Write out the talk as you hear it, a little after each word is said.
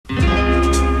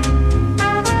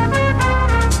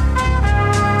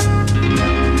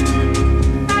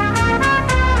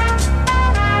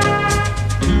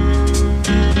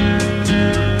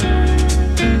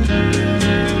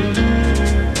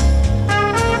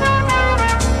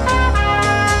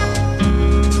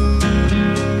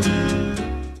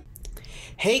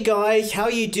guys, how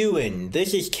you doing?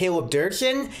 This is Caleb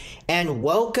Dirksen, and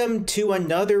welcome to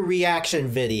another reaction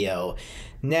video.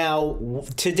 Now,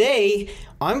 today,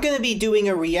 I'm going to be doing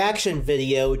a reaction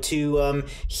video to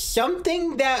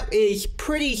something that is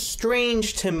pretty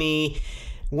strange to me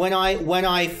when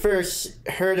I first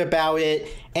heard about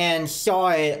it and saw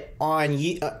it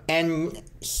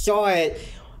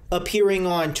appearing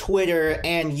on Twitter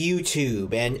and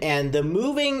YouTube, and the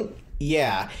moving,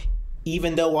 yeah.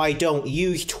 Even though I don't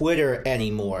use Twitter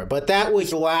anymore. But that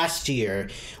was last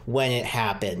year when it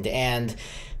happened. And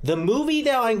the movie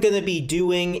that I'm going to be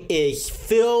doing is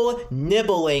Phil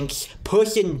Nibbelink's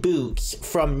Puss in Boots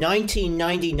from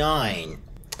 1999.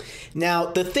 Now,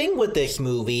 the thing with this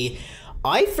movie,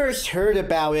 I first heard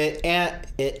about it, and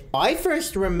I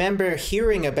first remember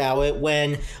hearing about it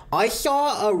when I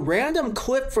saw a random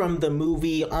clip from the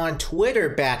movie on Twitter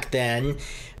back then,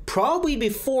 probably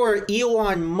before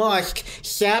Elon Musk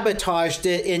sabotaged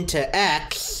it into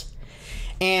X.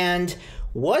 And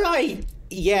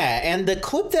and the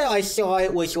clip that I saw,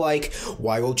 it was like,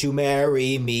 why won't you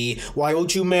marry me? Why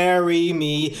won't you marry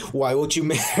me? Why won't you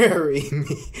marry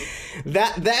me?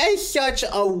 That is such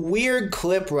a weird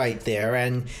clip right there.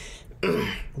 And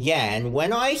yeah, and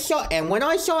when I saw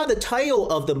the title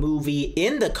of the movie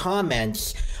in the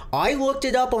comments, I looked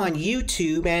it up on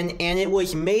YouTube, and it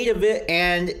was made of it,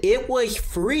 and it was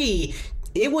free.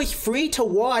 It was free to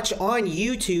watch on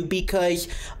YouTube because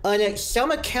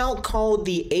some account called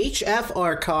the HF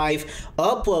Archive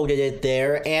uploaded it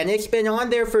there, and it's been on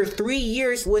there for 3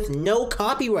 years with no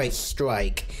copyright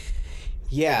strike.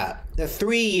 Yeah,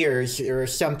 3 years or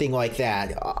something like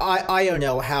that. I don't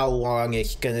know how long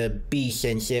it's gonna be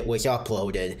since it was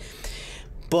uploaded.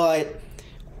 But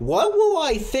what will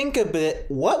I think of it?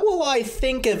 What will I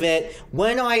think of it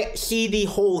when I see the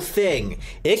whole thing?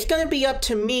 It's gonna be up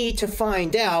to me to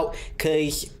find out,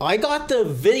 cause I got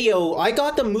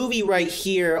the movie right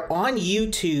here on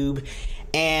YouTube,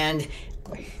 and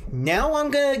now I'm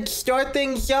gonna start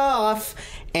things off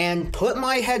and put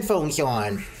my headphones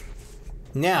on.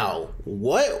 Now,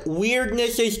 what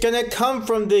weirdness is gonna come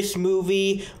from this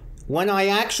movie when I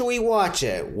actually watch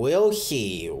it? We'll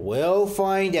see. We'll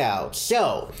find out.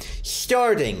 So,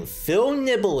 starting Phil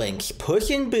Nibbelink's Puss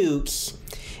in Boots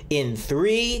in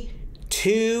 3,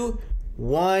 2,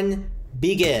 1,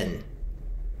 begin.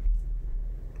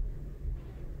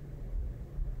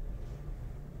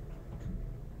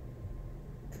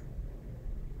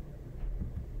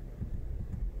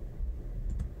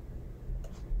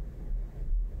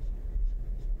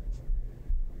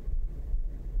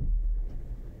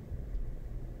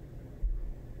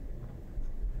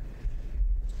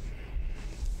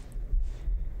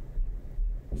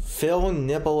 Phil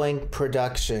Nibbelink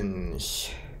Productions.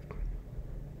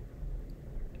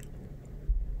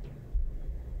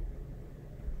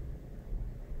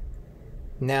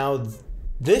 Now,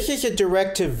 this is a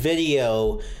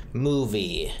direct-to-video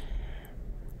movie,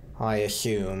 I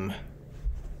assume.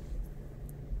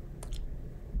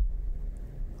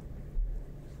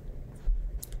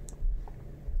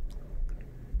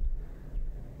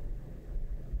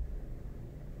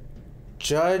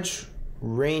 Judge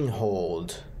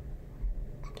Reinhold,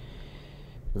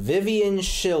 Vivian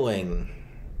Schilling,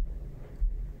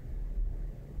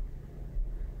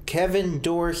 Kevin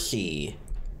Dorsey,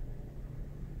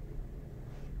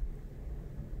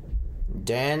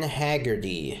 Dan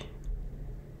Haggerty,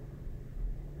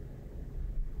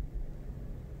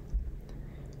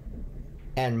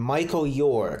 and Michael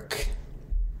York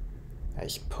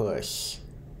as Puss.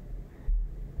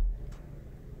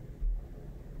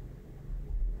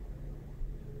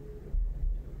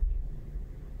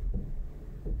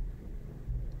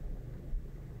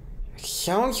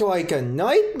 Sounds like a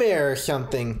nightmare or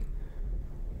something.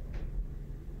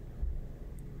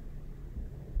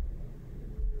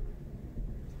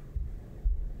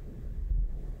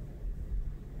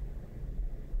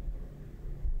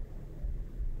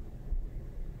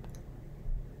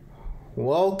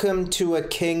 Welcome to a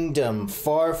kingdom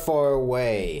far, far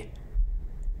away.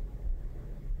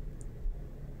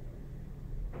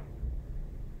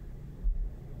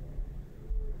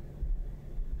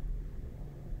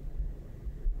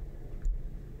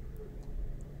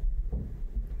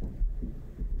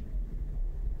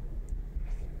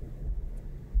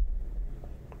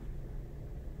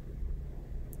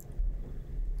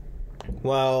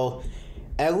 Well,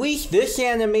 at least this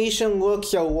animation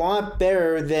looks a lot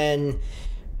better than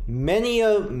many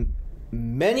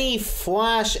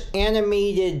Flash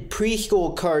animated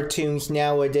preschool cartoons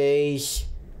nowadays.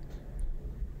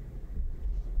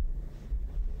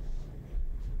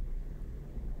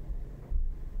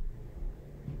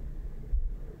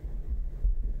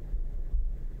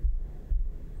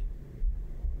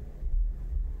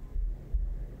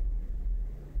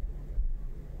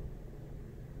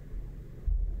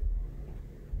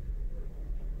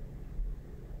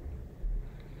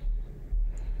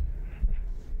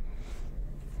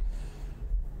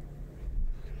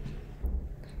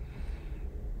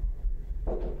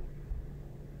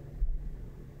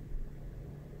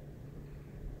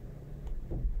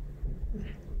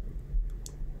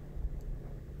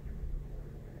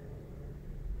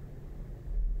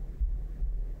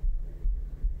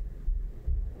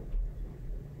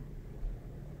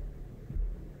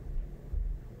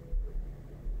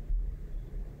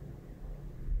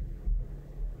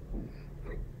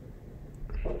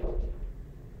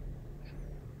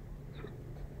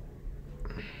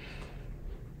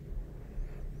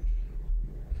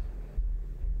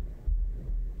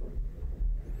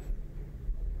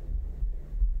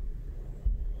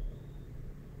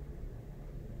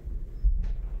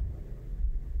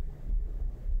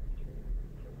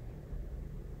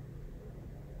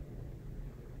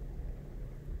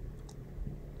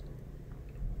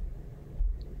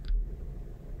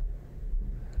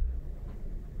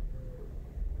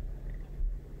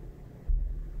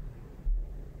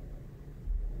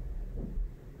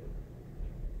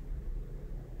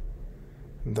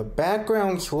 The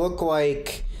backgrounds look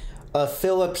like a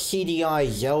Philips CDI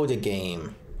Zelda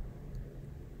game.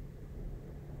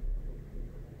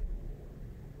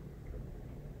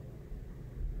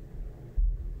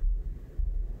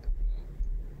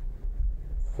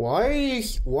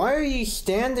 Why are you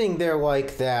standing there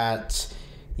like that?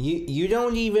 You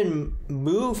don't even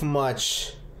move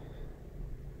much.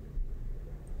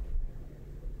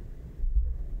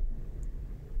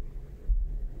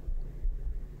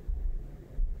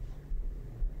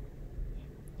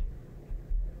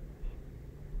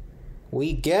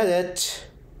 We get it.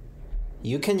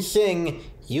 You can sing,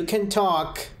 you can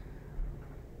talk.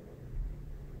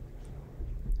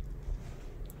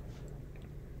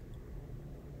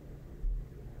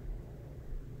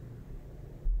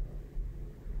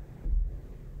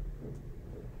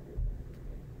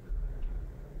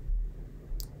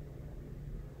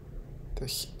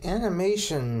 This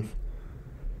animation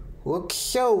looks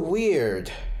so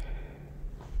weird.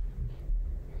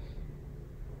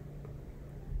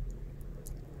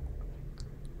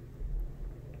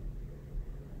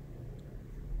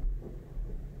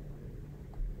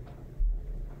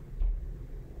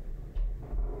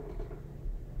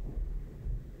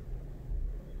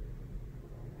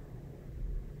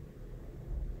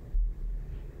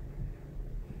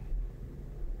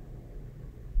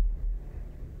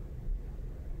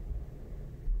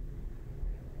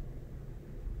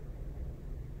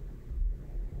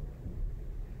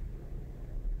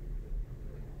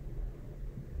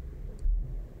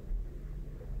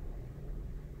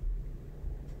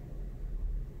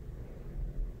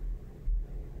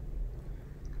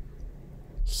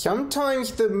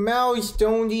 Sometimes the mouths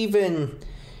don't even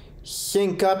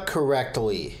sync up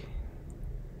correctly.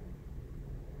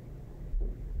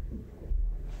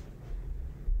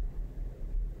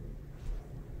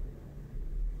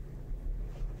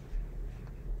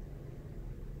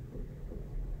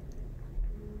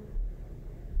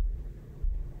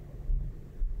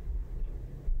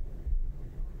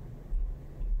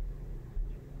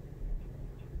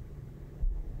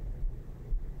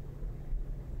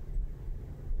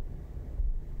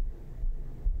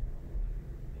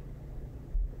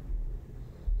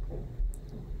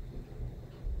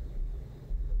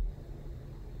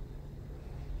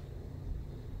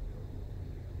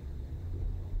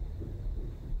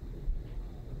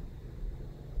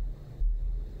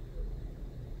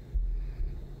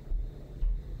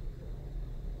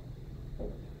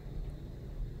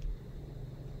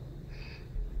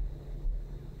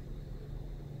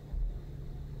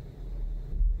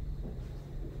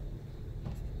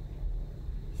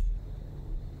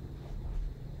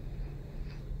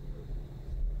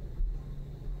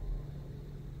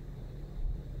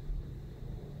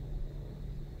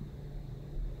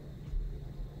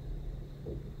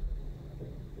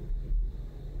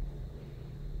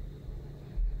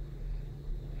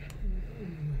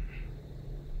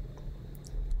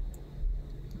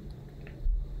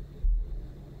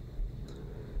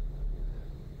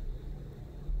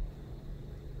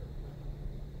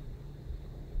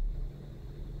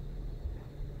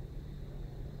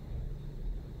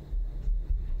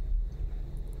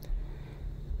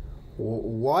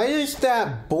 Why does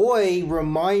that boy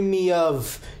remind me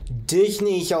of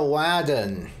Disney's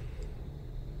Aladdin?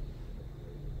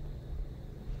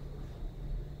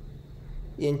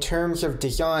 In terms of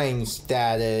designs,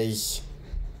 that is.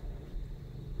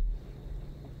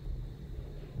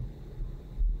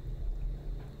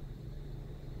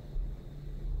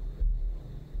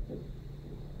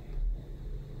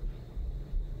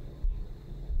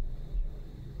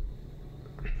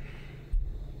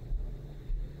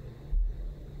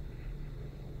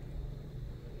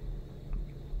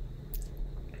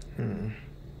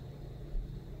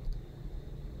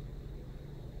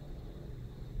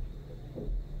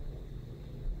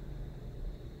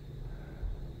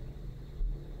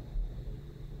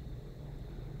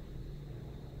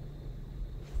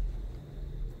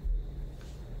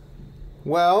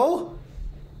 Well,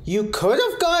 you could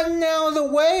have gotten out of the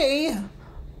way.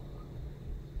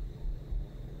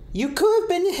 You could have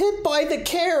been hit by the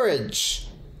carriage.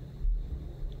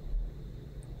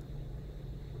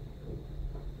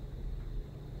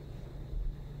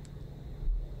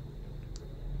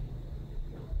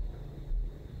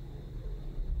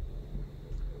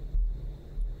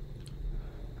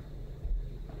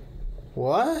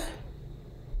 What?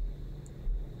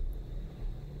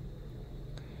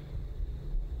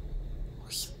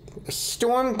 A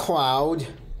storm cloud?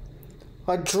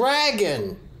 A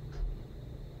dragon?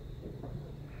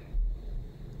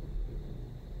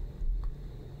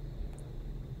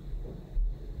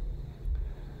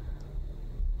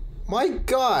 My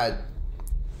God,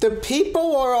 the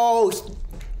people are all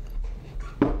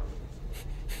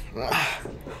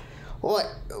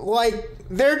like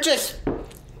they're just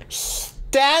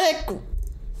static.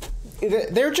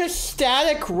 They're just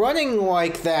static running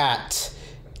like that.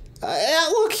 That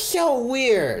looks so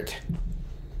weird.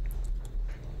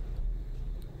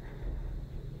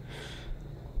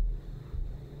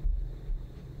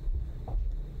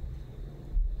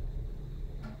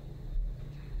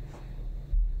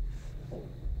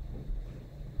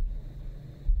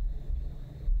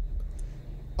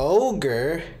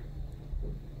 Ogre?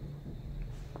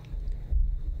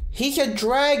 He's a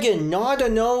dragon, not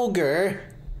an ogre.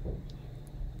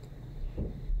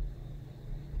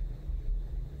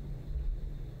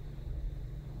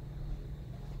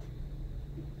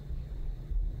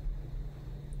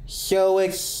 So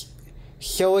it's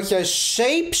a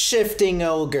shape-shifting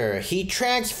ogre. He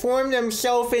transformed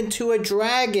himself into a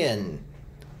dragon.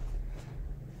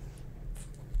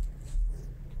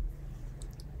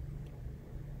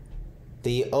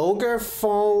 The ogre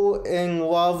fall in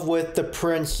love with the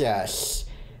princess.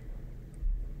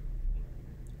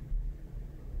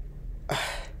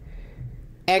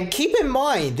 And keep in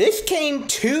mind, this came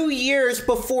 2 years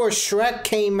before Shrek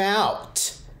came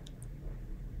out.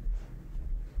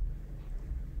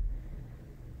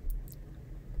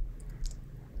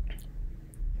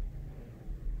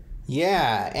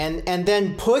 Yeah, and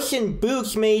then Puss in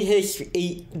Boots made his...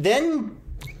 Then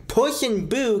Puss in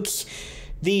Boots,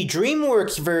 the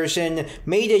DreamWorks version,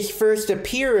 made his first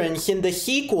appearance in the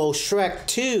sequel, Shrek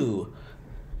 2.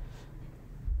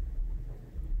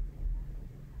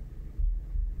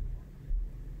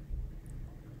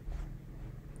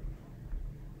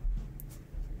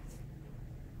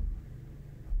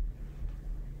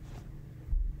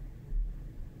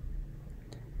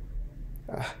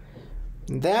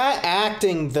 That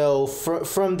acting, though,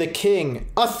 from the king.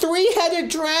 A three-headed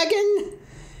dragon?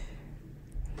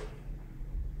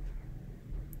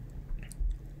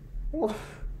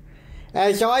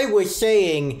 As I was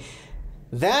saying,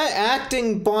 that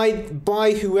acting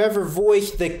by whoever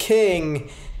voiced the king,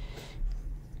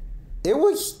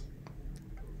 that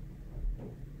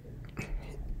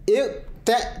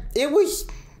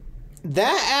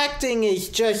acting is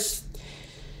just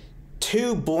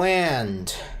too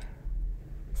bland.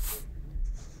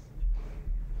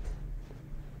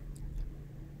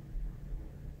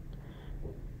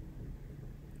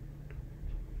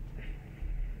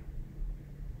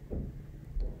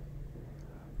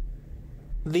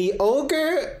 The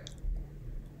ogre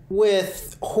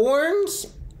with horns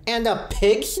and a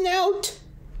pig snout?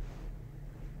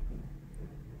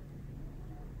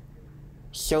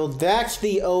 So that's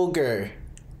the ogre.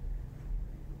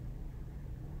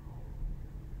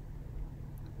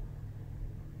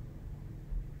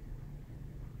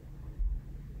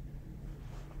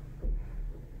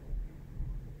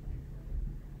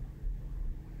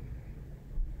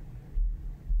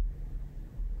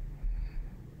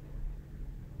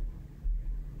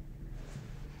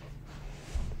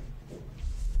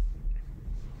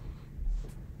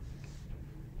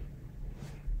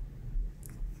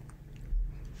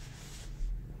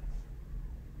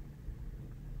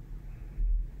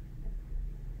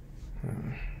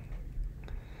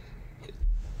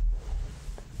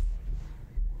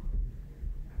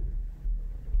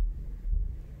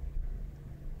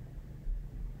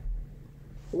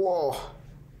 Whoa.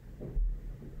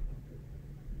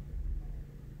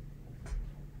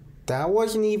 That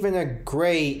wasn't even a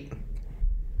great...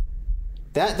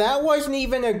 That wasn't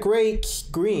even a great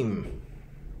scream.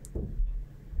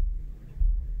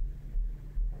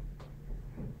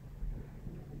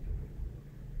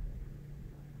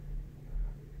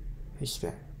 Who's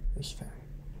that? Who's that?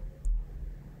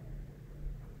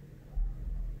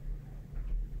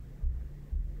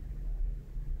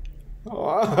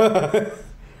 Oh.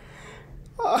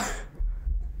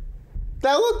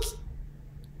 That looks...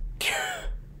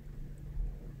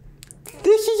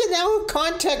 This is an out of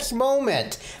context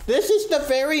moment. This is the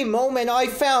very moment I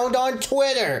found on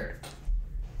Twitter.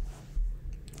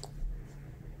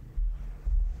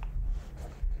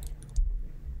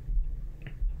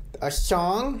 A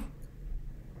song?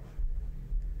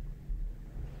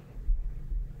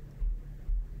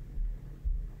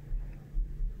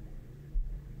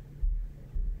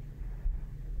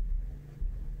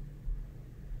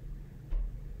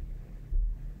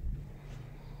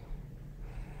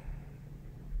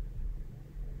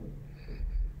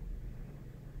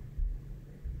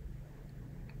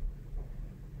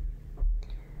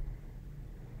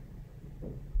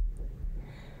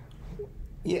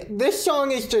 Yeah, this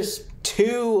song is just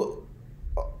too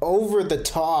over the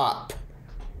top.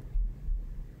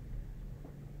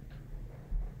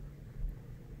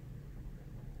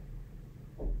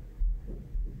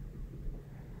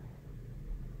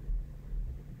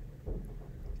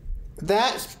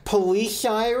 That police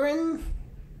siren?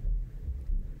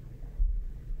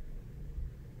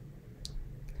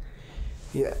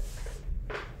 Yeah.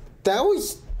 That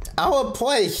was out of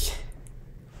place.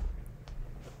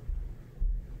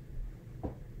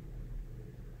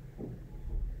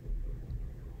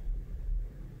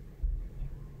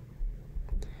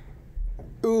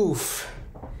 Oof.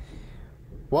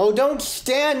 Well, don't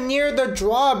stand near the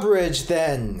drawbridge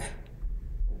then.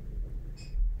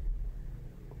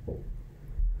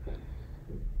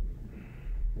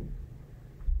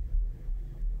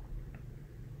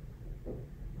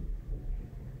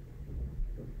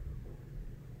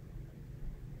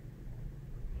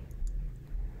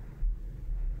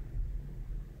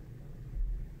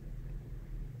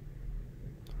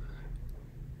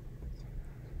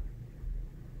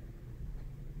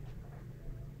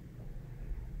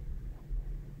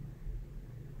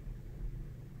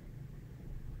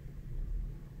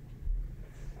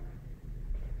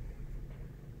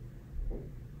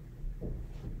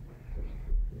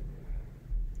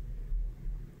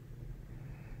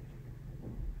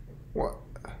 What?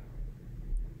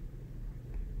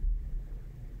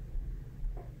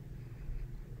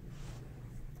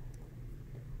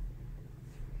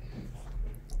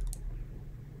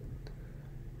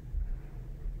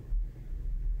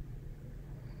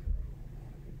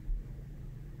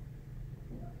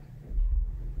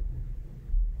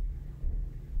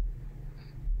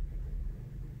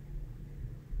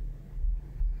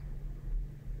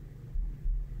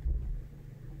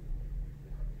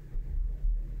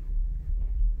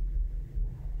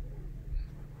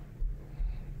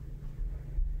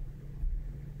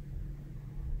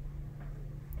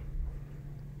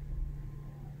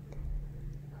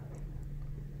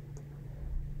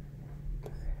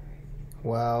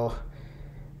 Well,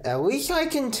 at least I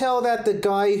can tell that the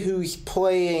guy who's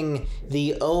playing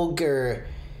the ogre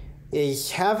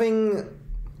is having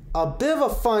a bit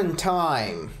of a fun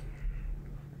time.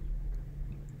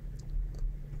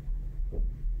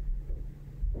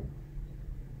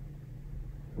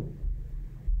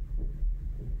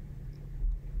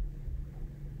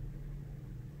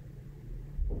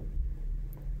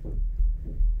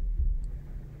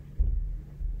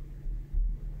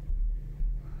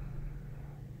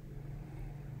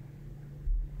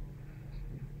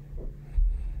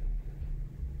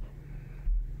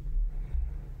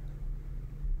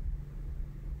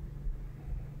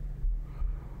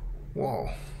 Whoa.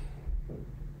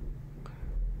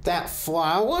 That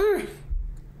flower?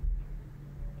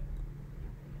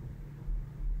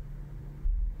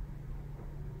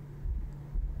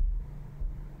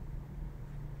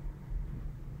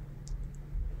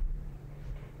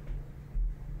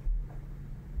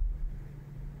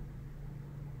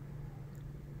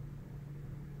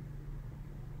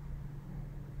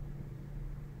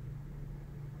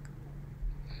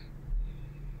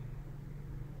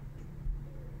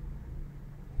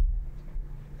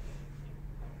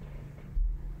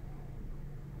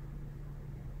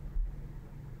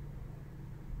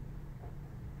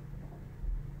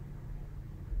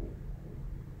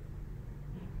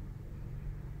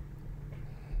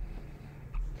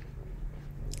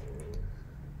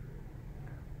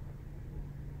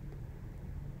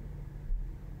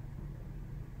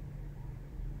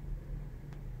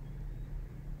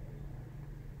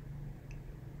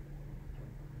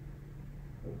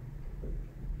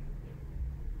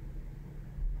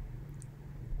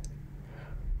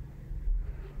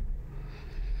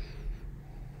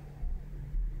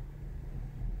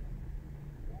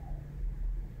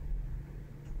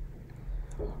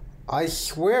 I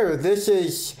swear this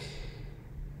is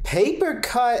paper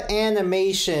cut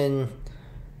animation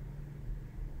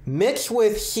mixed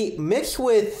with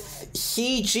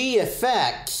CG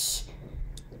effects,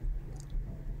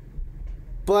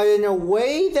 but in a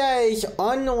way that is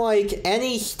unlike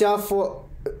any stuff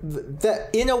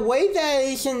in a way that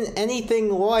isn't anything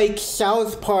like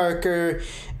South Park or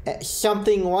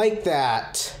something like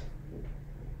that.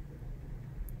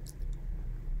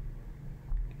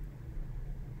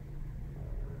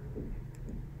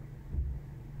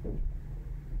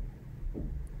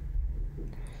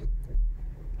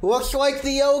 Looks like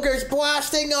the ogre's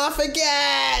blasting off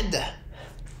again!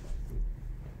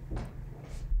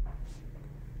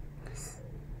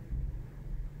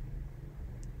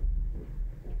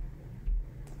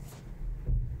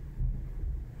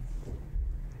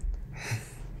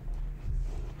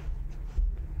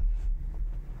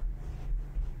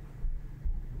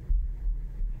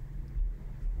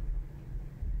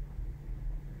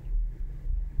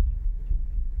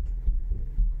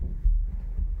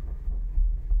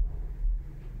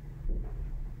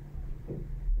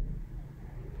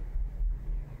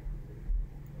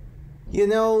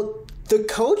 The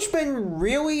coachman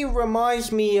really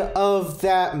reminds me of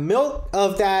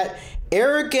that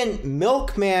arrogant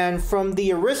milkman from the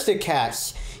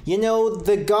Aristocats.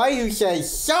 The guy who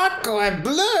says "Sacre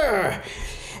bleu"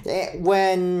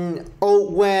 when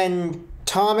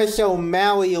Thomas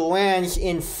O'Malley lands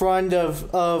in front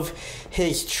of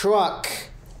his truck,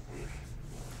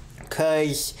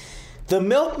 because the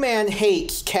milkman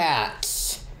hates cats.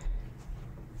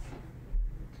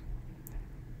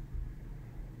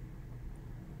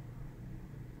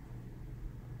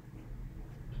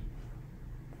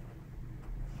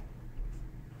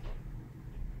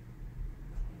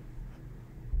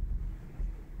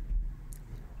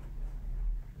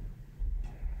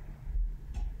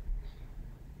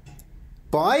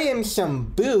 Buy him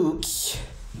some boots.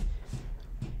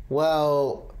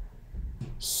 Well,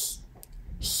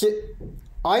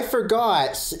 I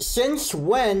forgot. Since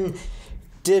when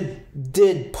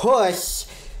did Puss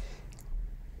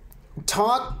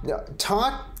talk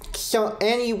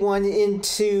anyone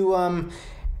into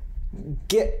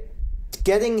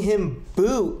getting him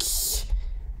boots?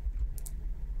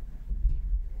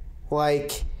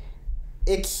 Like,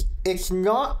 it's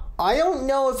not. I don't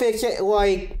know if it's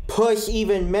like Puss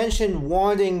even mentioned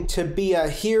wanting to be a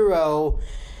hero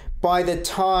by the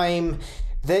time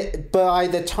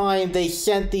they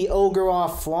sent the ogre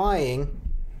off flying.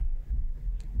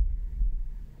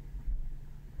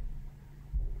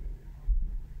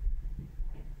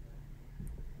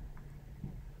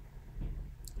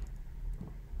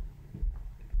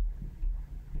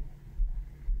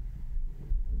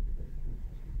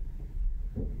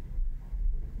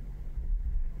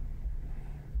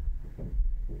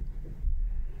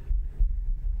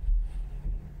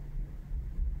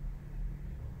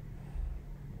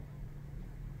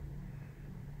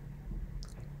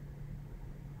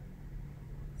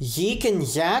 Zeke and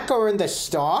Zach are in the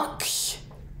stocks?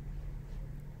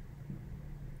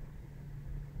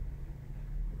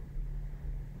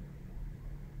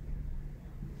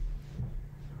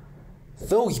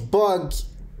 Those bugs.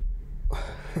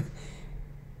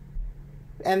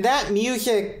 And that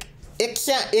music, it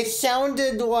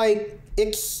sounded like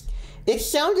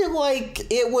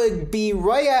it would be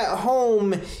right at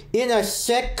home in a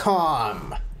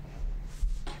sitcom.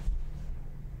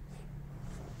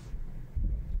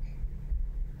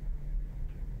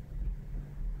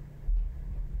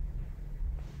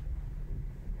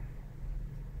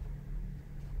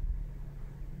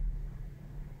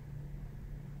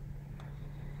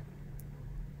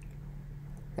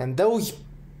 And those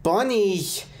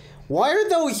bunnies, why are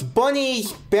those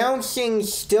bunnies bouncing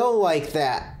still like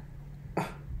that?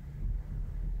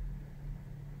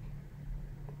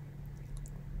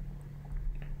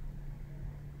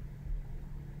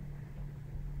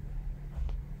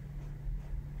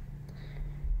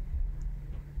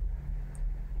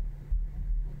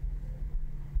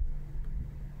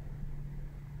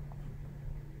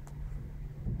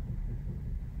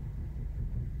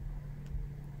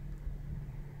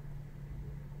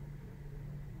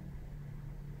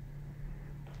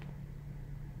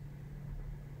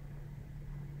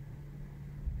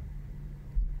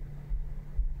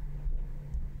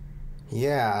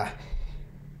 Yeah.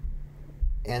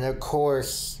 And of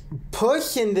course,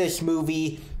 Puss in this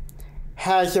movie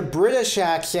has a British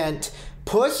accent.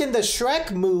 Puss in the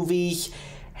Shrek movies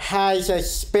has a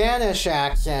Spanish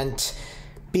accent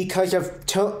because of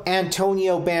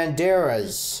Antonio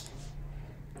Banderas.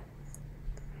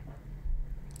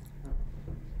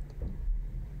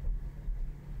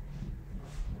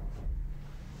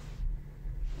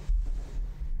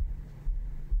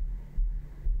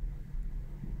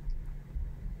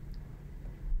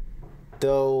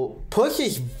 Though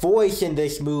Puss's voice in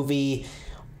this movie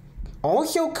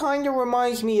also kind of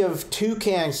reminds me of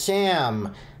Toucan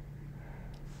Sam.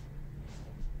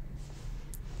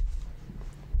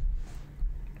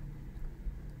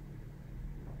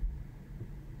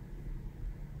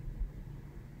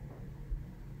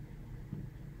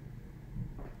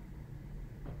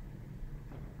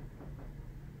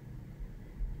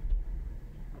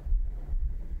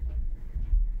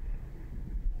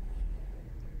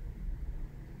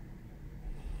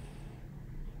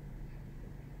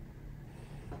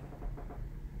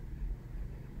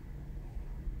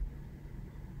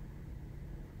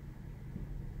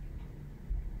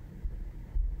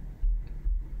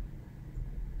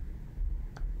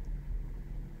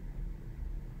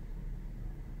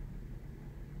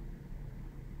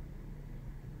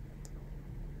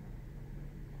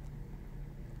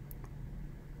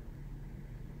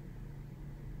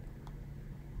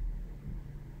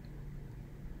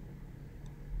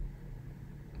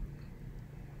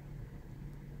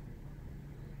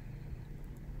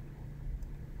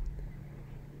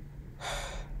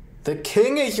 The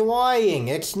king is lying.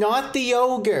 It's not the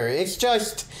ogre. It's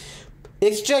just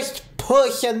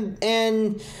Puss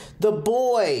and the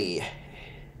boy.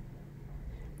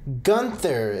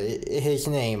 Gunther, his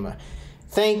name.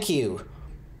 Thank you.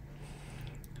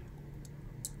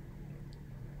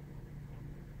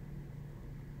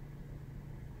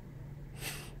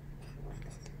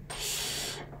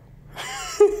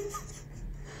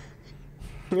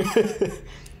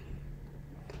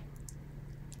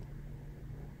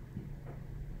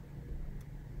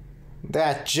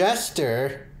 That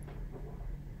jester.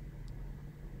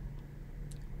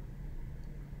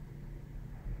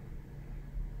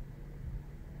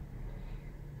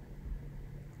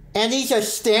 And he's a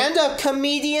stand-up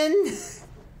comedian?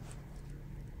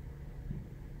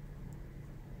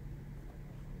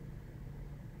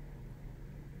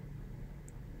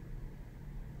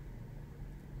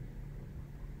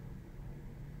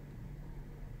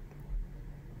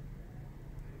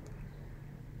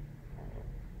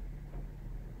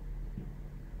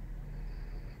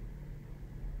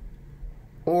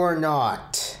 Or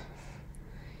not.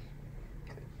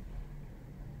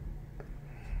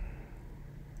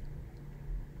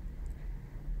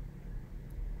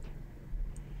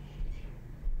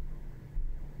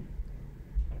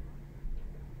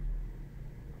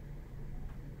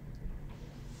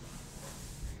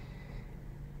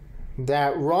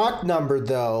 That rock number,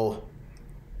 though.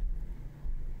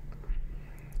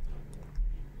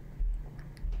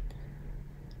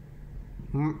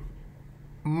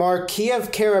 Marquis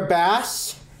of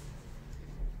Carabas.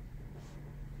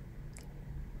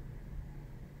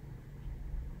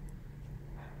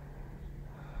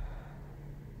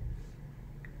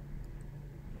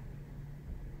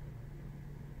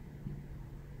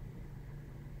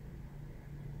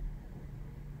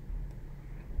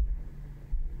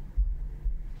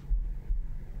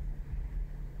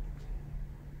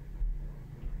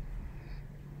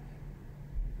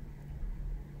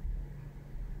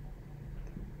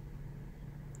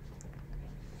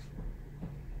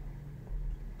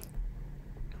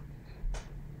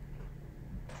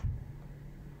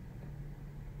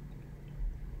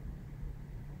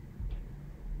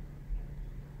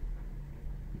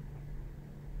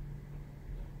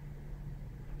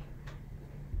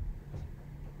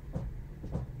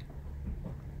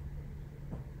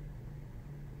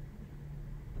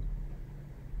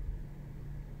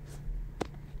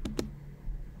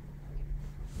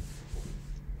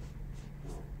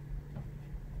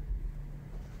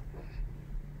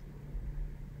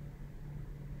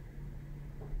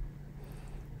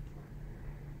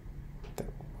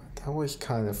 That was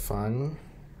kind of fun.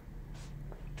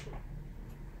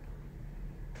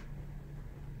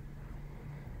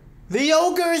 The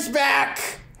ogre is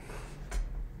back!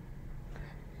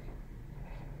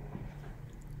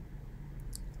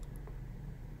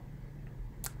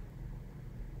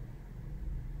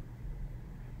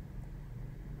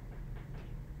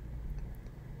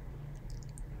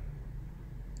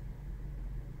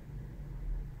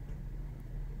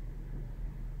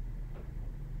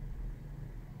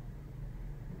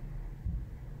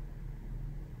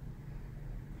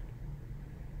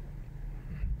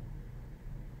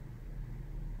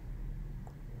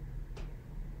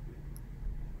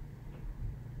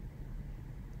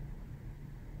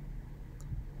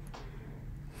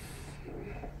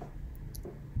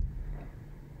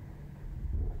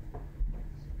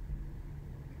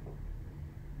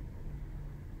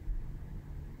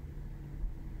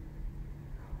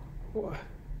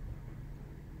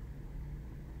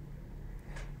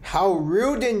 How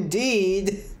rude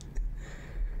indeed.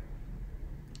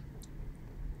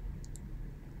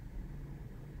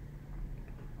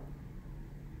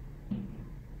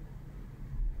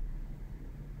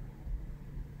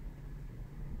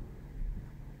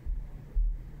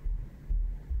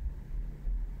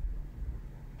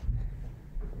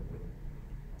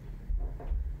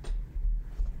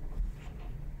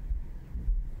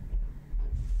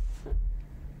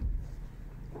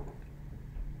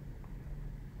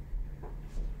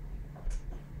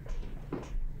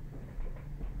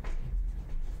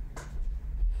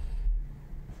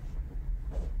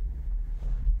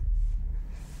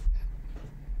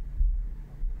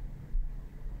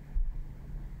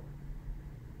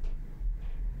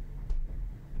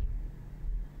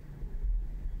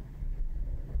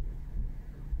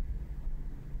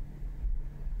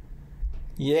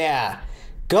 Yeah.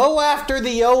 Go after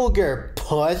the ogre,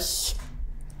 Puss.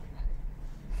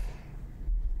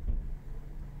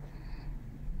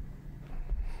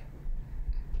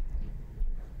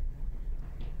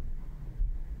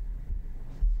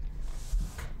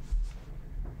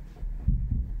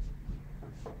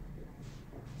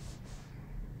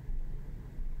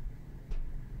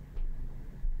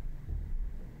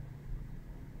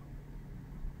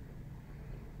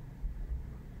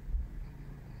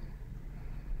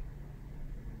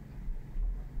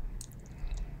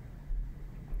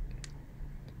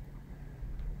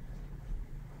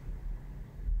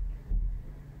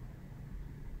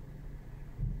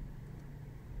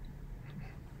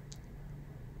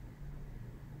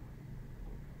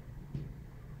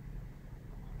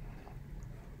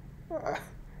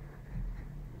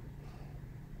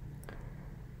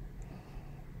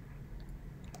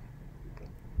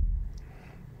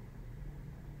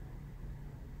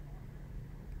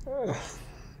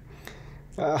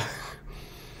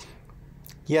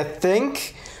 You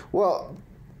think? Well,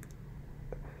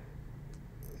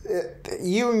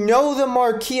 you know the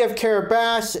Marquis of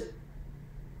Carabas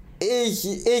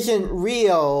isn't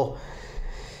real.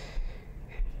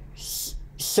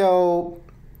 So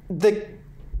the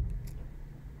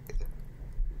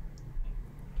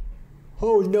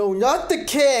oh no, not the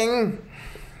king.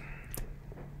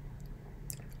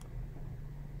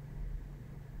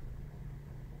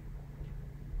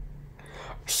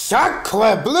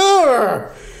 Sacre bleu!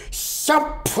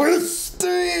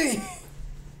 Sapristi!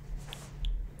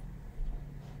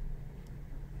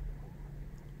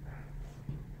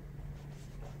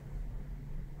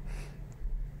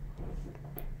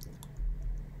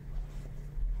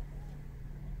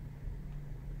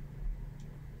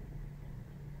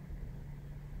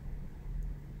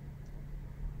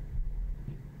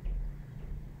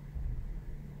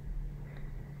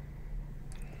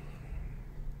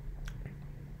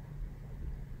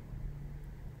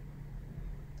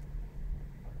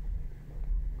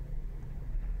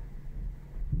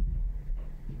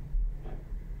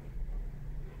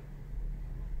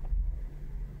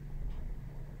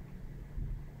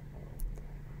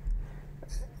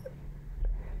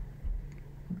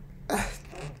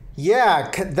 Yeah,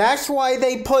 that's why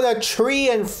they put a tree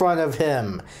in front of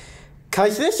him.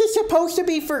 'Cause this is supposed to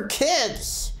be for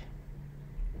kids.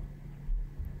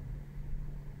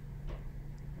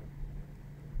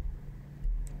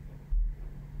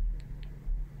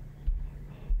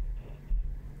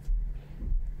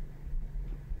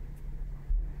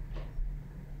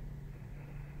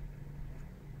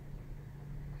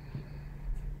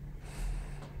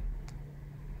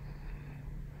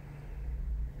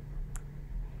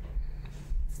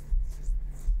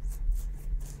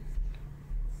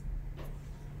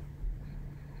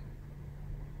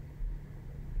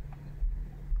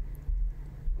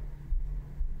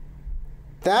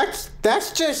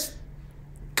 That's just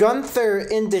Gunther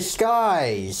in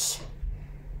disguise.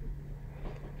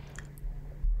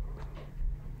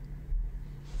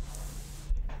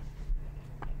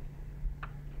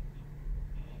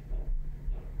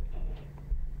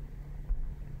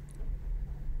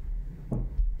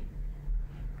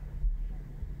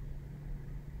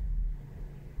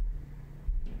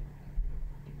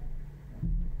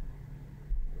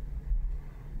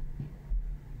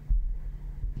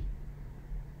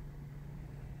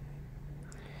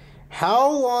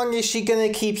 How long is she gonna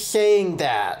keep saying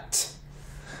that?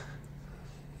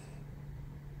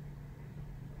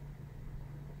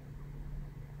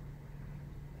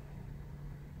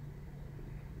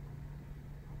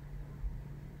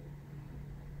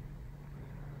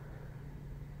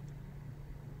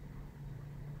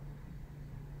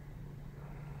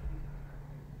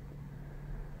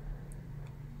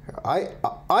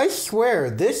 I swear,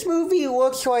 this movie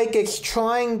looks like it's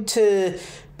trying to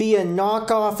be a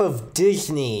knockoff of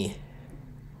Disney.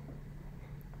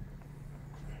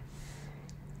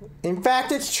 In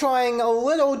fact, it's trying a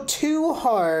little too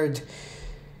hard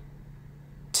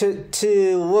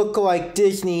to look like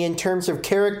Disney in terms of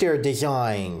character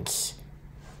designs.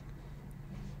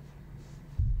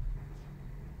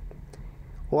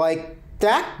 Like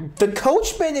that, the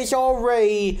Coachman is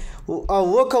already a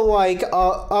look-alike,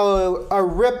 a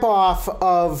rip-off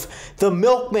of the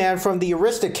Milkman from the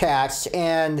Aristocats,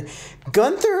 and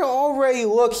Gunther already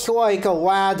looks like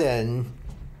Aladdin.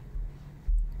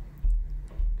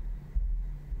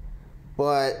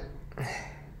 But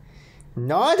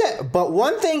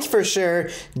one thing's for sure,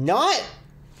 not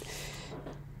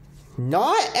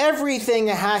everything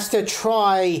has to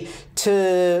try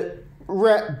to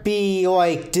be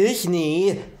like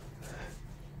Disney.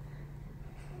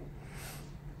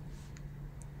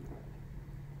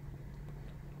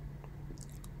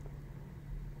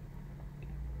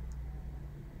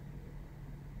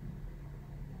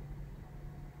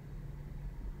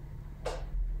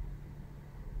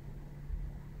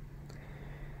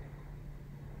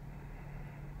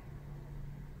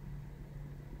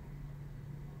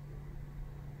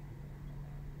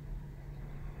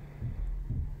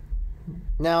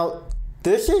 Now,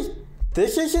 this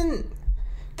isn't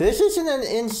an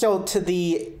insult to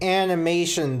the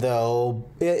animation, though.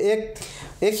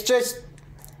 It's just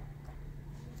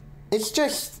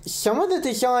some of the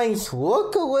designs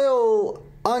look a little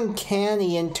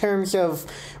uncanny in terms of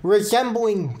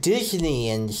resembling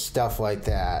Disney and stuff like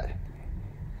that.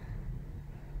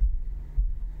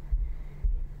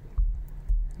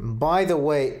 By the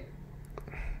way,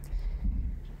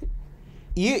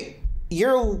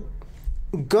 you're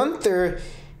Gunther,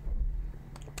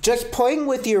 just playing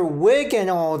with your wig and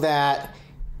all that.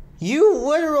 You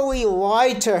literally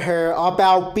lied to her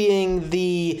about being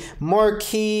the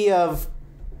Marquis of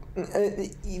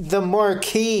the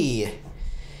Marquis.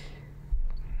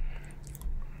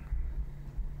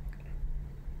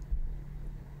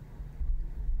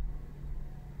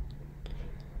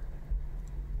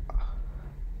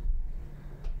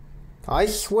 I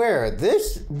swear,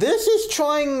 this is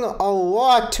trying a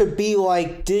lot to be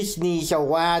like Disney's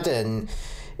Aladdin.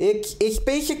 It's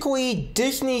basically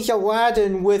Disney's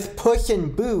Aladdin with Puss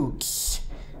in Boots.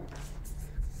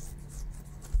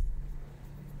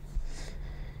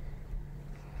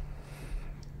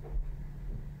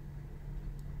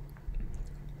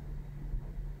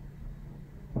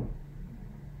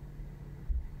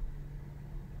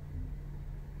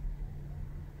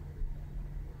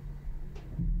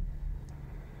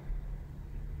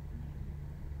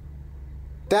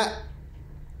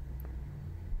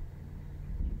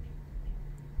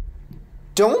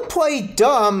 Don't play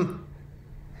dumb.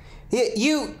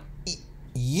 You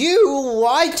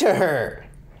lied to her.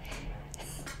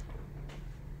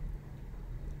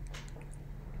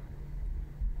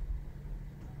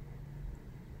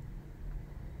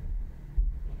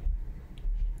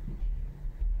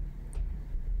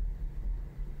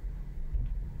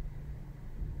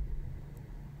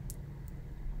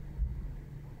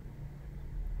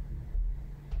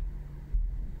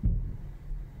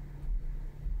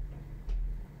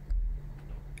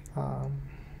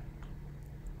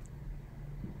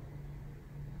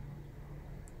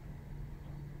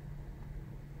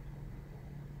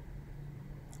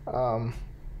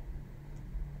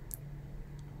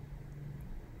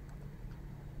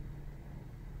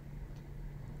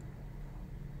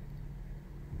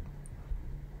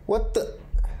 What the?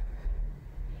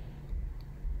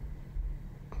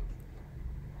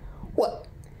 What?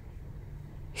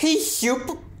 He's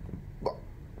super.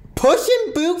 Puss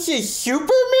in Boots is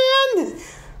Superman?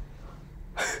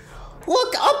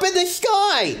 Look up in the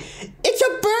sky! It's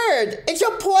a bird! It's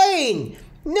a plane!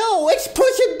 No, it's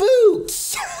Puss in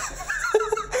Boots!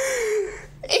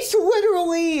 It's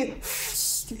literally...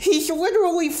 He's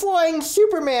literally flying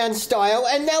Superman style,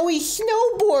 and now he's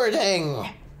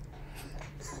snowboarding!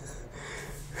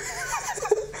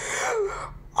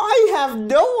 I have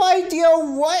no idea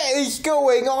what is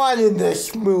going on in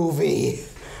this movie.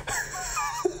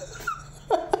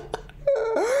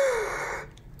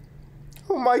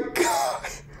 Oh my god.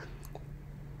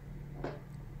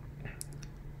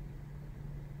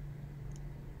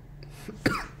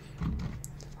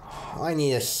 I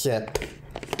need a sip.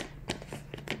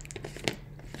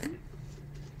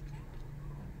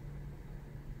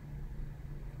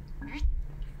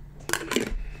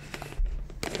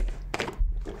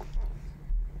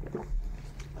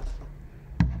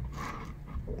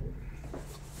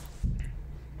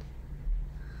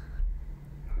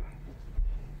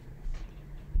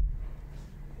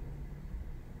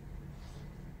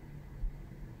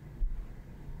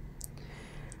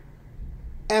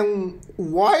 And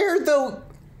why are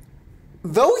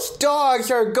those dogs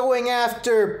are going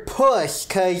after Puss?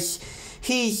 'Cause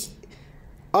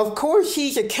of course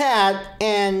he's a cat,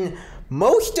 and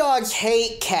most dogs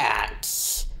hate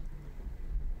cats.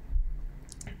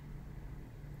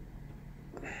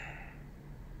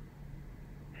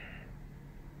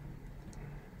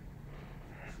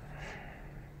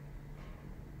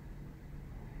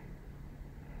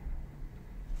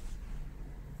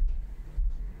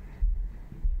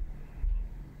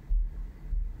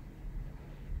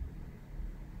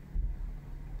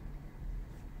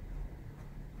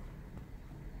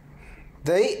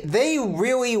 They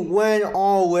really went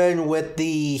all in with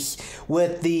the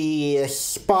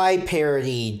spy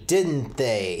parody, didn't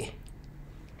they?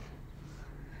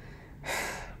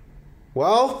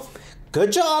 Well,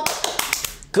 good job.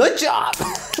 Good job.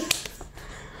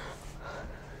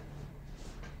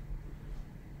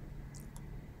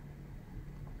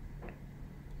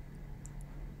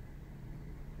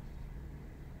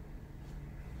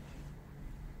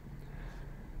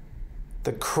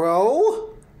 The crow?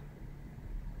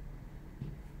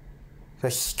 The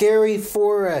scary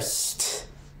forest.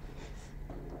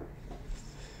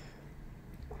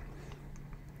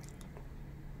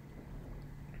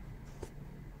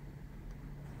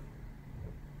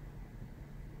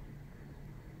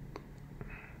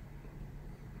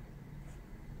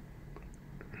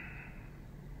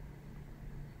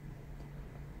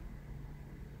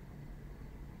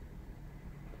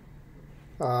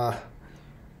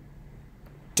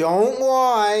 Don't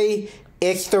lie.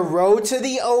 It's the road to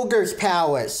the ogre's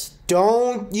palace.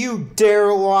 Don't you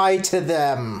dare lie to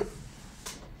them.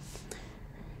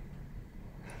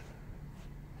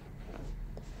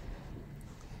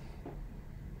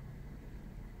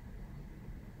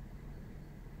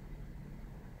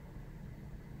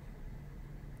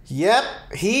 Yep,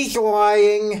 he's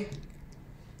lying.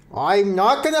 I'm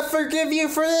not gonna forgive you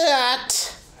for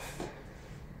that.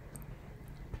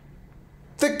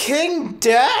 The king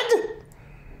dead?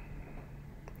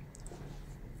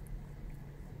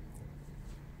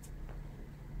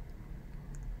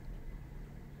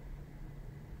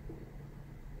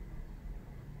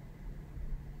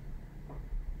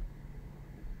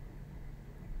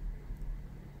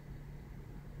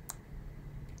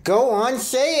 Go on,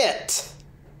 say it.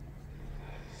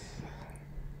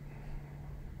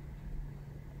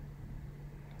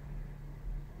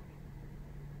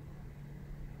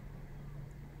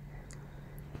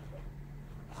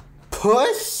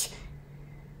 Puss?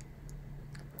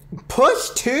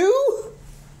 Puss too?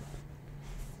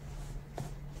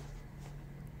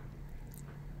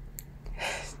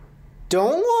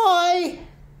 Don't lie.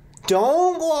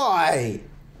 Don't lie.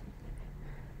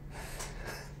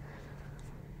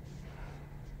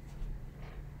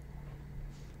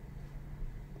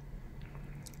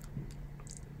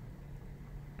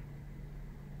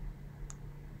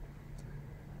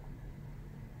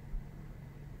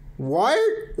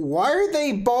 Why are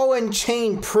they ball and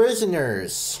chain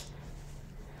prisoners?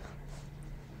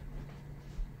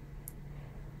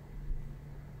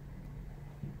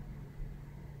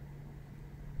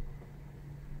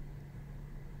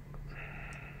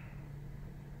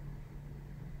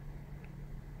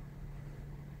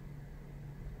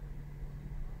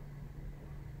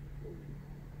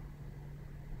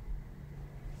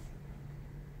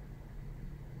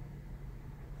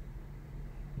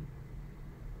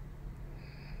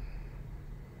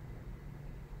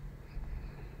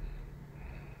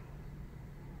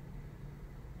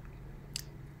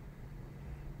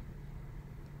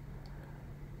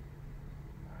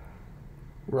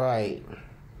 Right.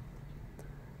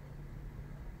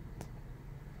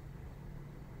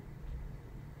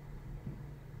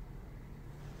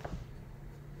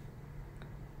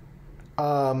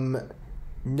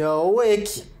 No,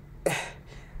 it's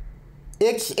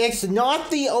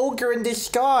not the ogre in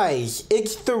disguise.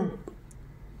 It's the...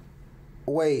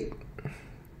 Wait.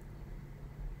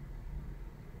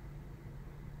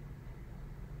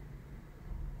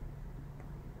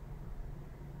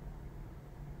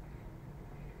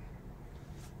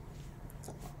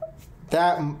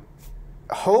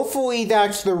 Hopefully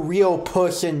that's the real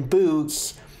Puss in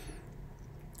Boots,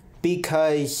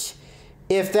 because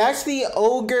if that's the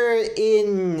ogre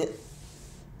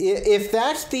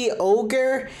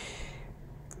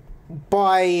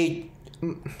by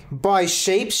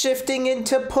shape-shifting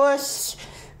into Puss,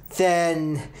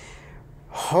 then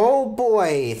oh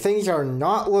boy, things are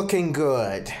not looking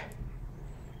good.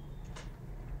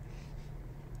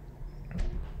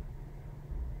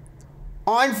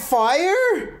 On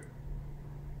fire?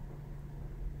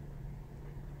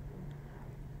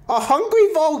 A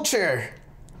hungry vulture.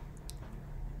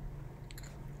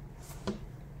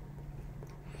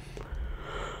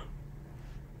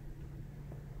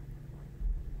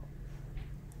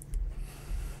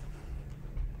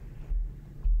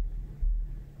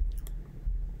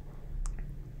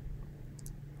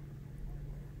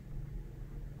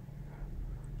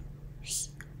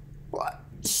 What?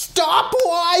 Stop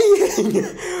lying!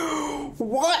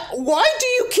 What? Why do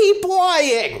you keep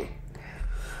lying?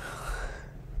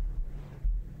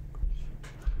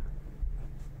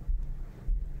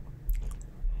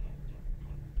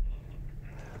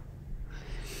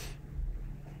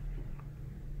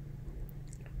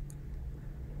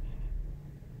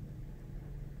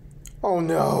 Oh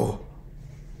no.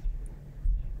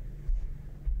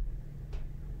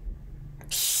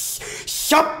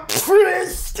 Sapristi!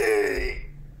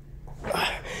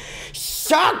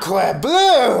 Sacre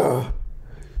bleu!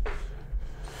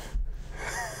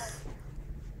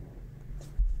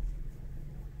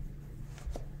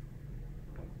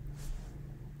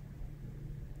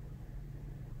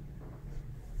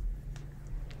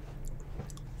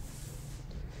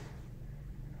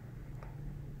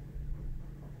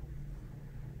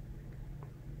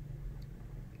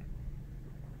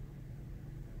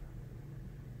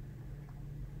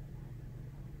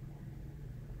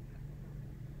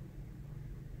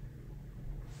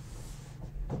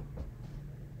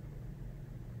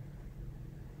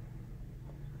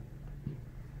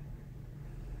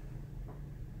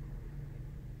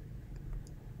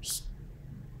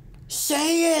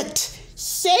 Say it!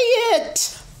 Say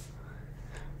it!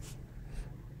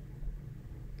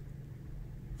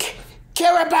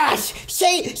 Carabash!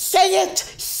 Say it! Say it!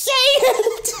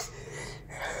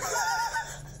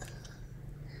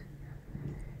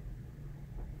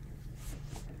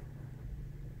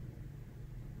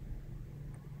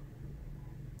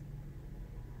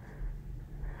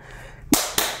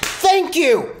 Thank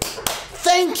you!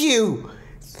 Thank you!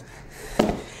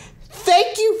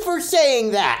 Thank you for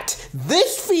saying that!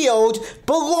 This field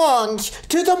belongs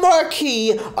to the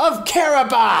Marquis of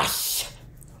Carabash!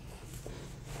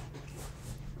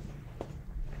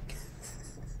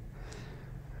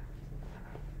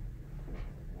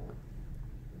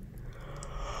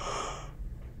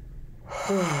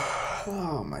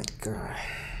 Oh my God.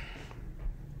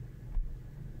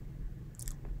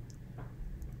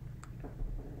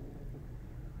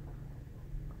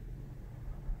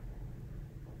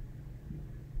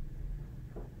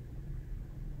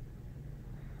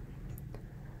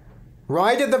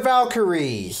 Ride of the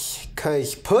Valkyries,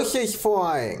 'cause Puss is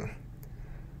flying.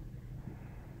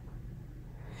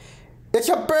 It's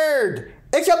a bird!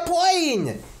 It's a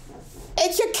plane!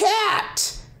 It's a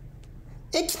cat!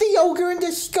 It's the ogre in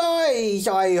disguise!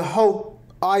 I hope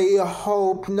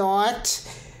not.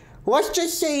 Let's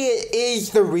just say it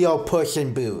is the real Puss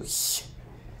in Boots.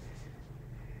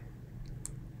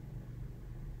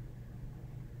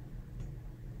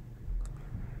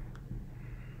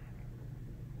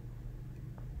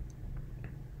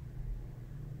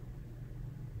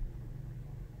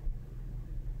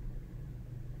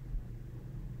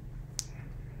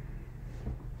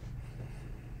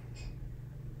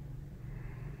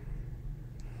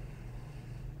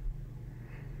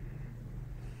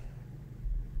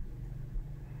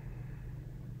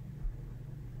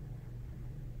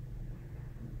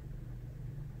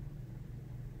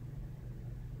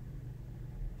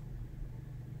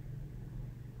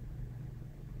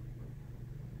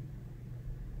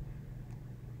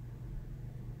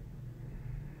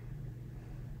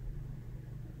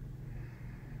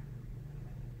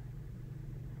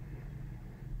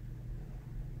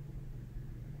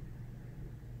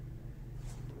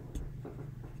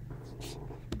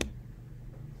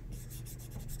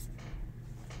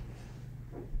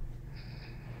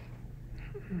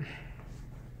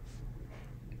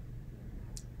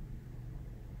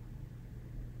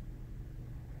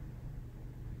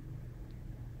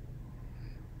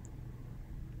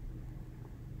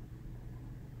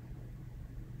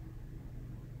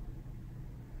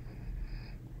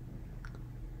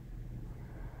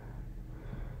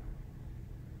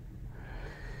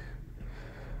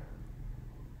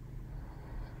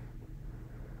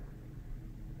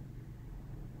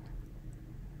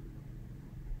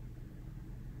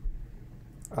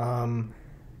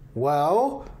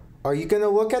 Well, are you gonna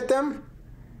look at them?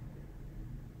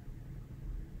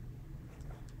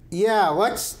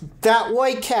 Yeah, that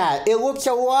white cat. It looks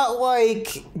a lot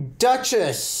like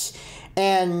Duchess.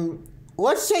 And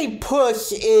let's say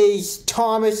Puss is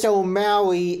Thomas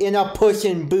O'Malley in a Puss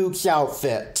in Boots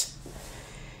outfit.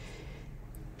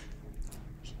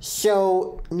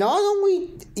 So,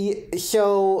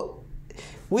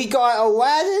 we got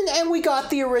Aladdin and we got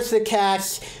the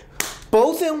Aristocats,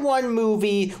 both in one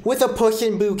movie with a Puss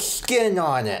in Boots skin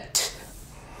on it.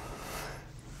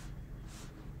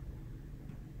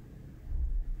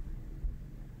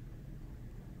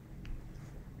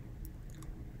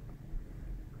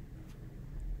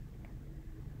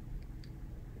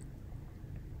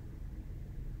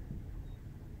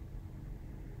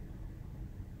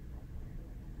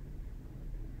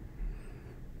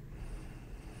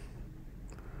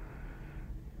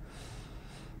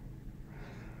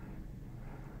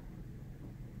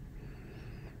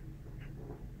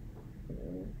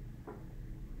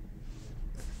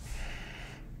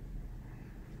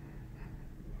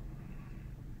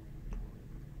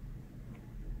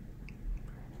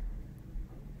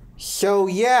 So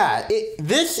yeah,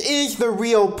 this is the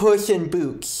real Puss in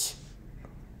Boots.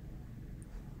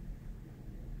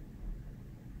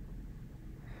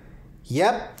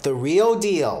 Yep, the real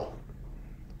deal.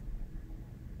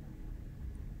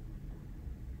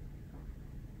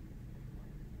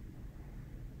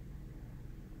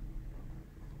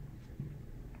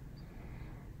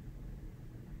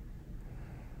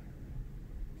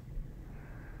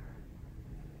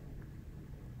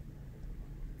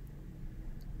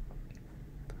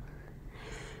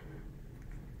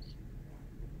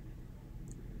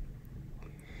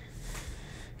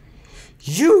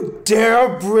 You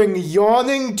dare bring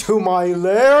yawning to my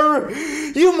lair?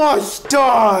 You must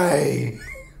die!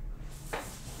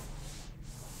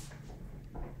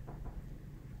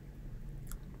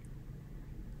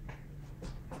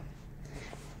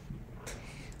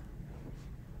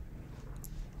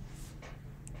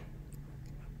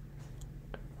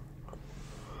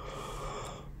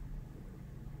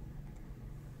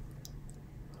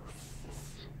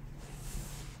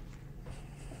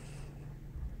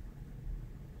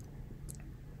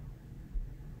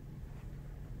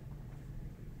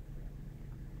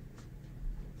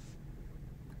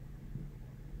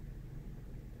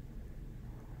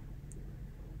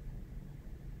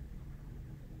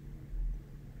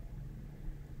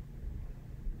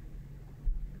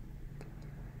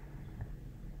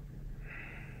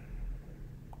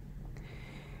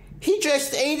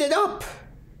 just ate it up.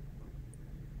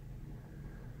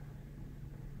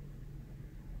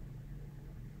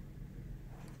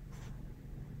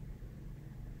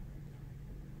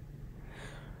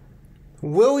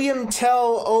 William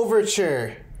Tell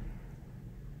Overture.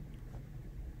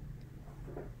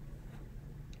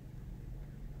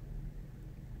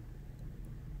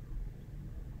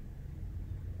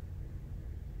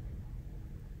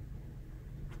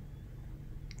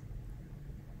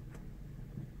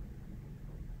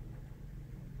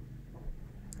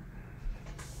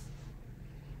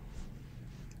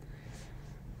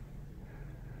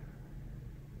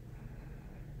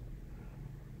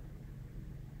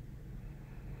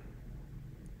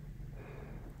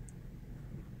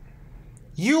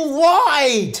 You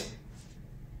lied!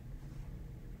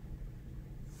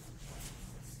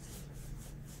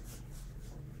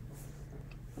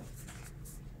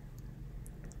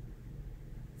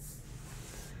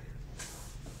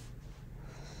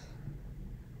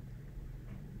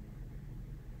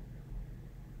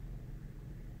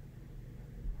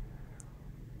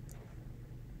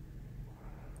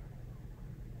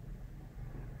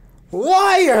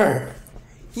 Liar!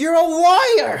 You're a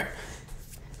liar!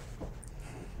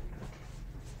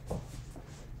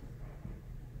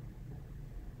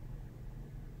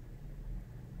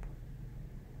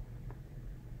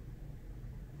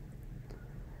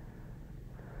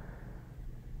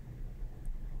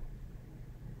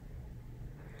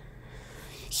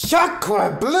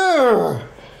 Sacre bleu!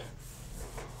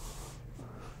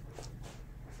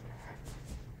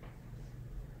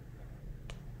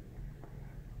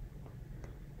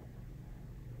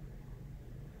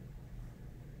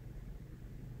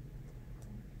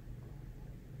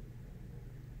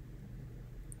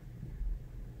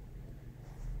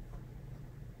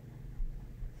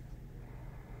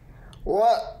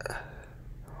 What?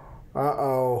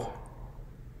 Uh-oh.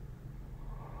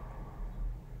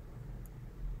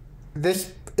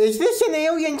 Is this an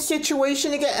alien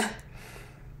situation again?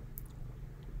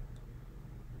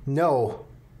 No.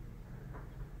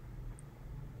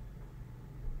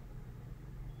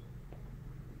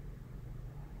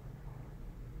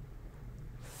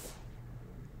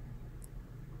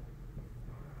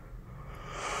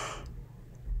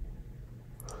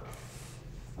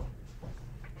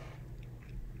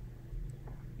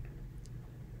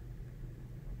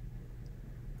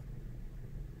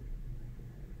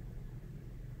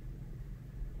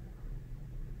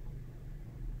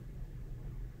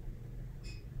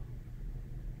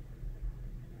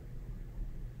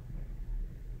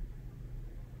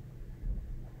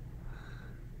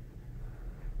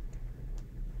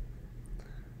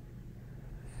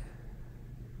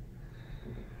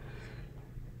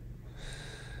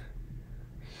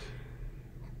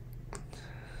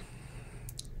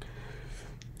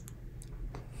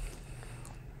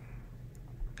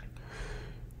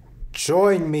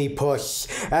 Join me, Puss,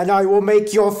 and I will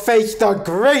make your face the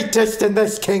greatest in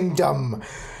this kingdom,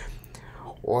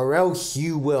 or else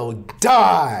you will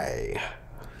die.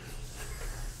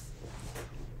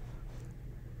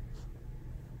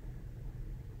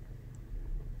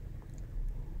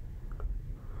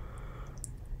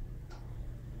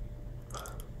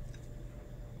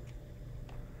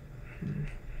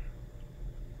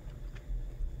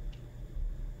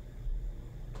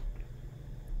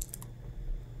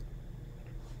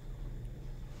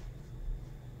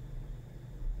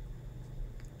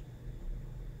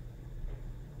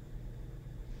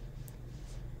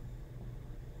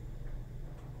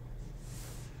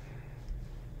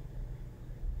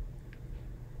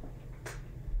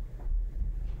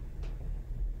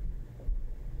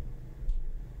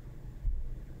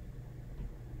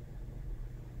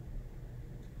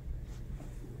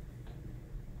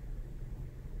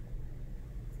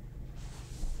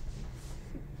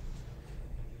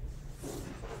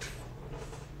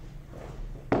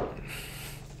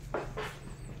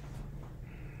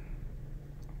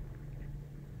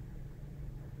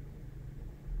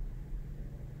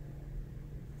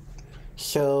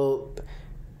 So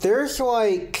there's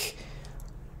like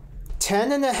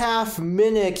 10.5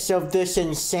 minutes of this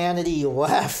insanity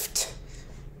left.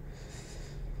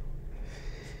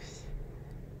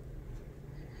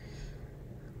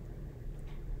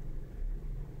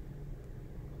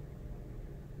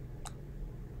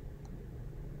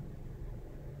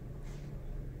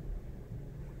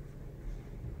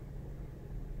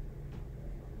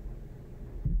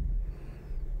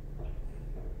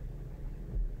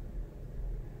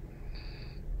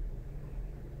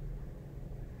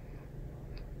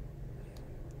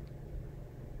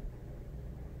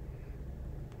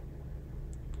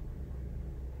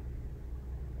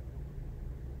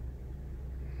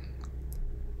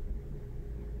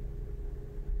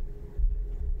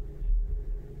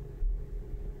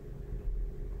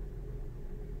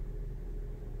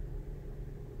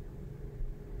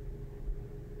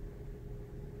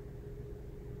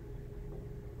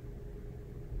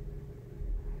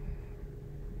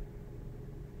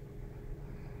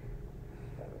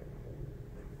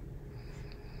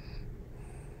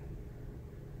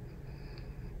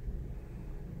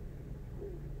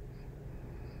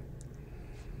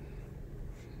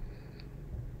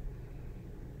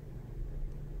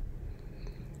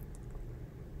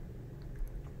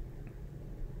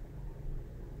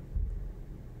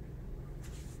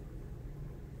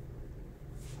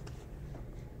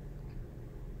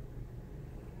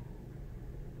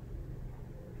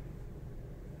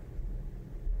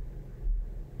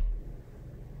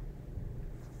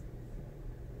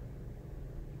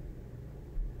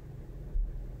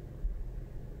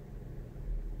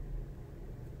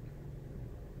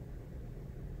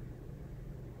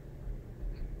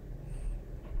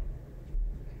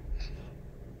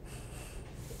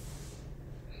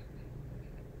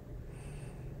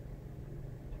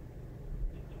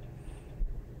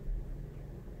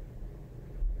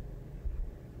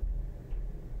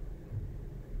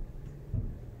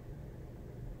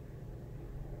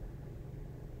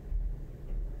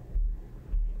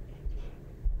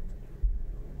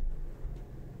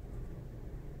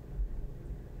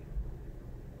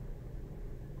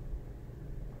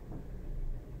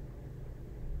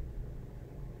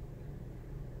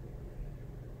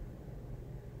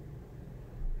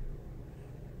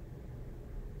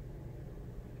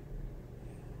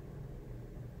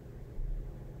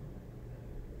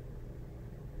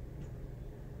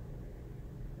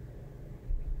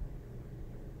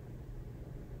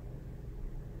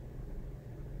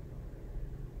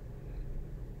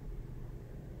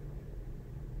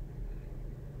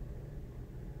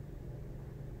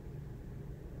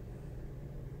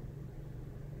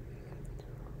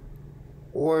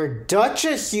 Or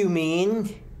Duchess, you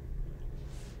mean?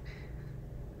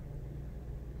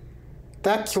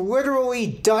 That's literally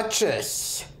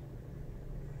Duchess.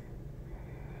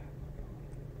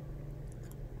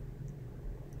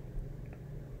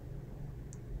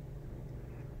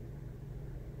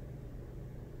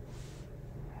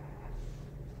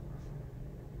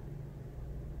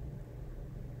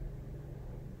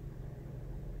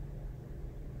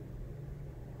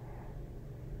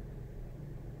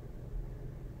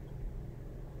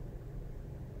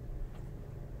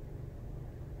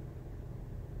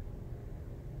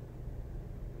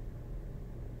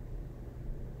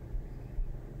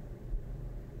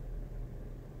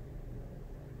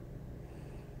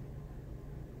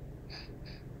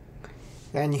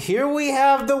 And here we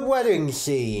have the wedding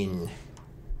scene.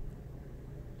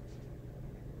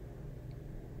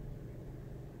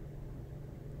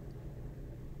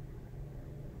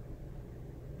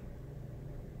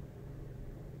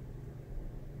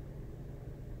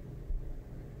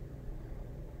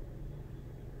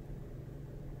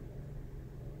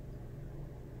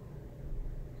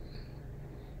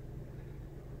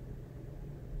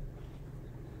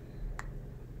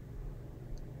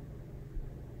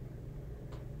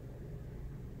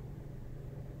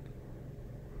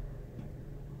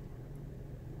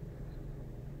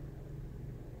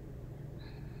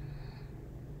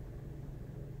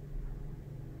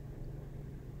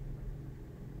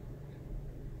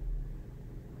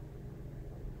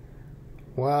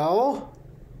 Well,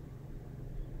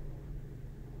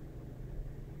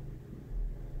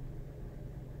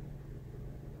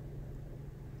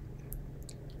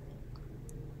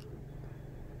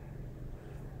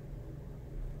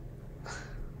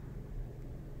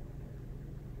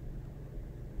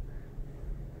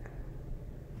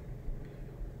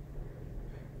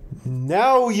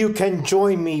 now you can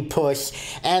join me, Puss,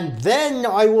 and then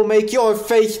I will make your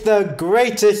face the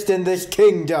greatest in this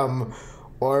kingdom,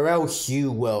 or else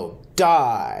you will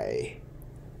die.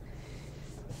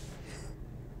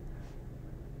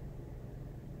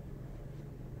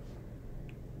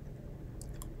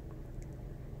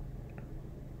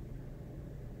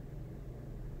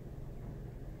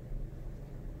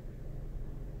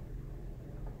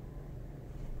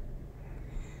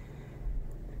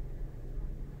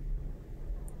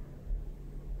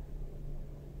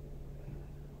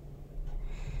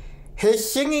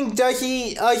 His singing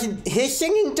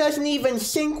doesn't even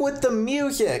sync with the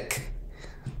music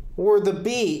or the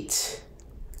beat.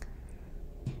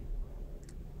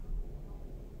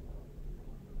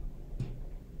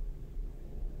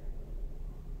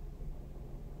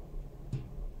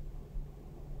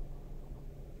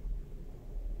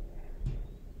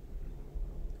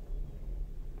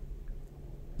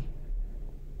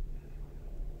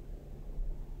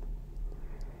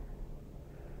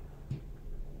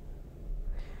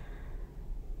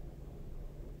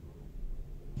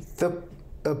 The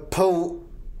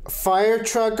fire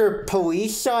truck or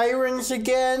police sirens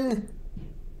again?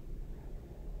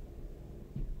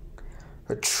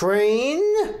 A train?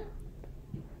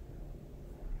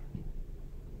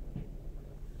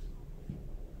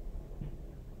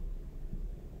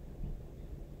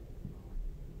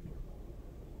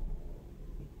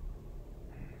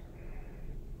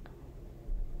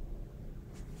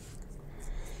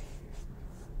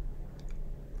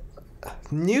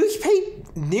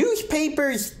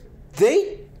 Newspapers,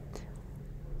 they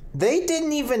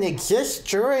didn't even exist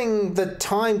during the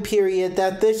time period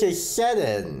that this is set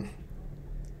in.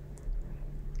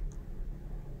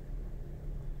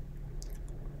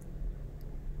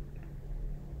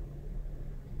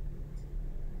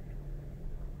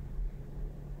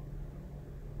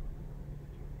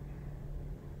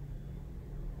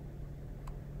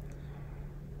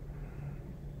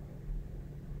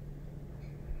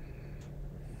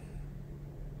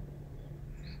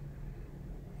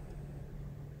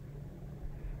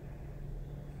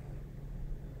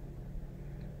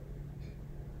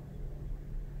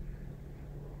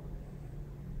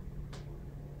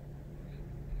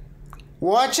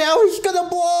 Watch out, he's gonna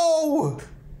blow!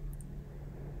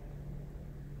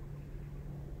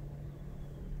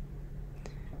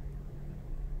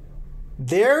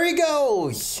 There he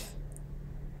goes!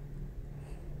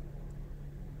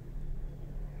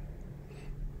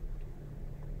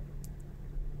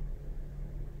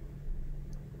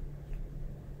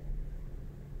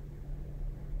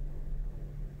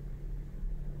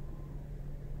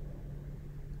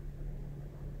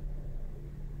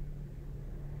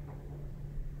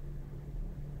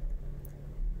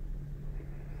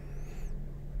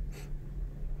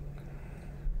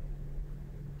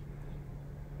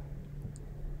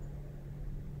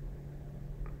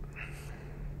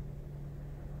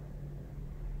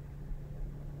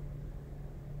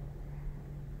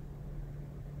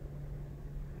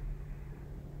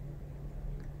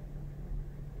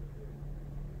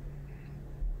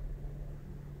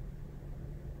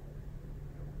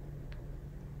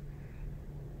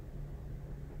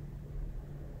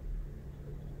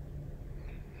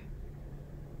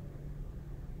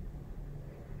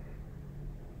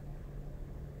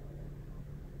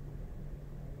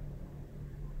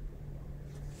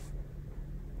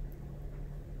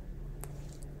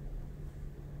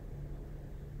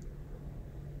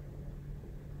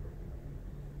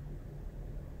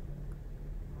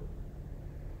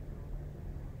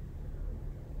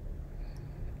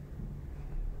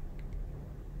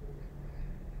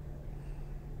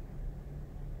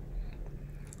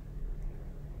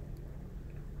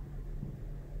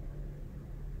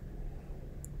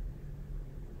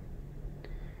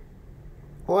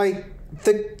 Like,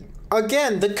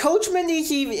 the coachman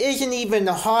isn't even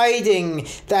hiding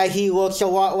that he looks a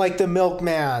lot like the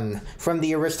milkman from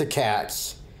the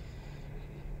Aristocats.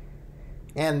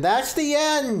 And that's the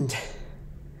end.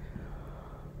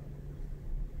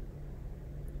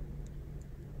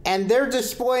 And they're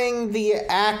displaying the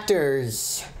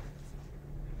actors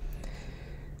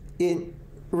in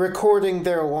recording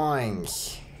their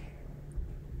lines.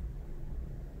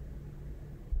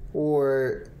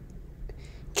 Or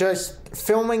just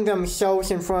filming themselves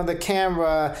in front of the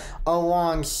camera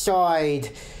alongside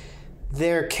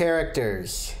their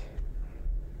characters.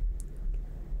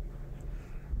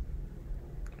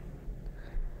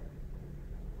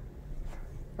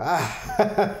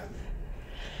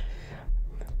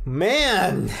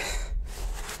 Man,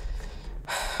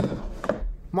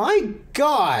 my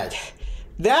God,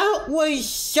 that was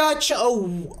such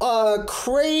a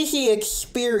crazy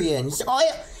experience.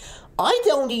 I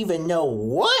don't even know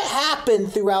what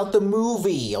happened throughout the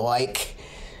movie. Like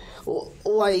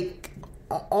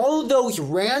all those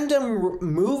random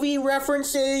movie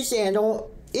references and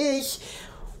all is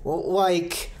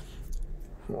like.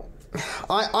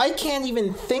 I can't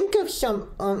even think of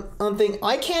something.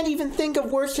 I can't even think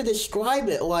of words to describe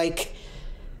it. Like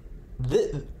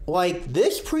this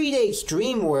predates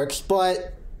DreamWorks,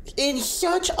 but in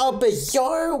such a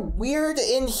bizarre, weird,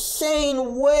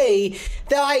 insane way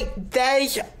that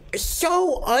is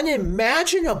so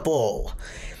unimaginable,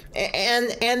 and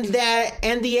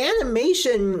the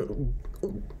animation,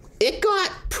 it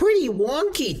got pretty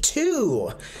wonky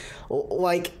too.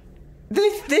 Like.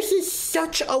 This is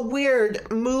such a weird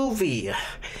movie.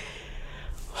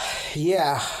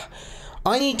 Yeah,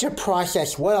 I need to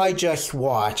process what I just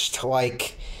watched.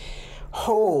 Like,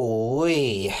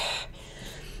 holy.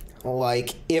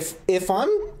 Like, if I'm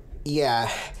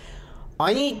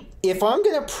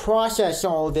gonna process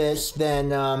all this,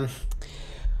 then I'm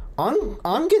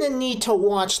gonna need to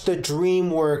watch the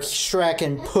DreamWorks Shrek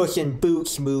and Puss in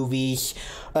Boots movies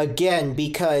again,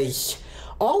 because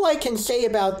all I can say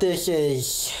about this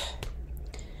is,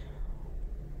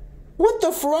 what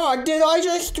the frog did I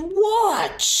just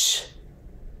watch?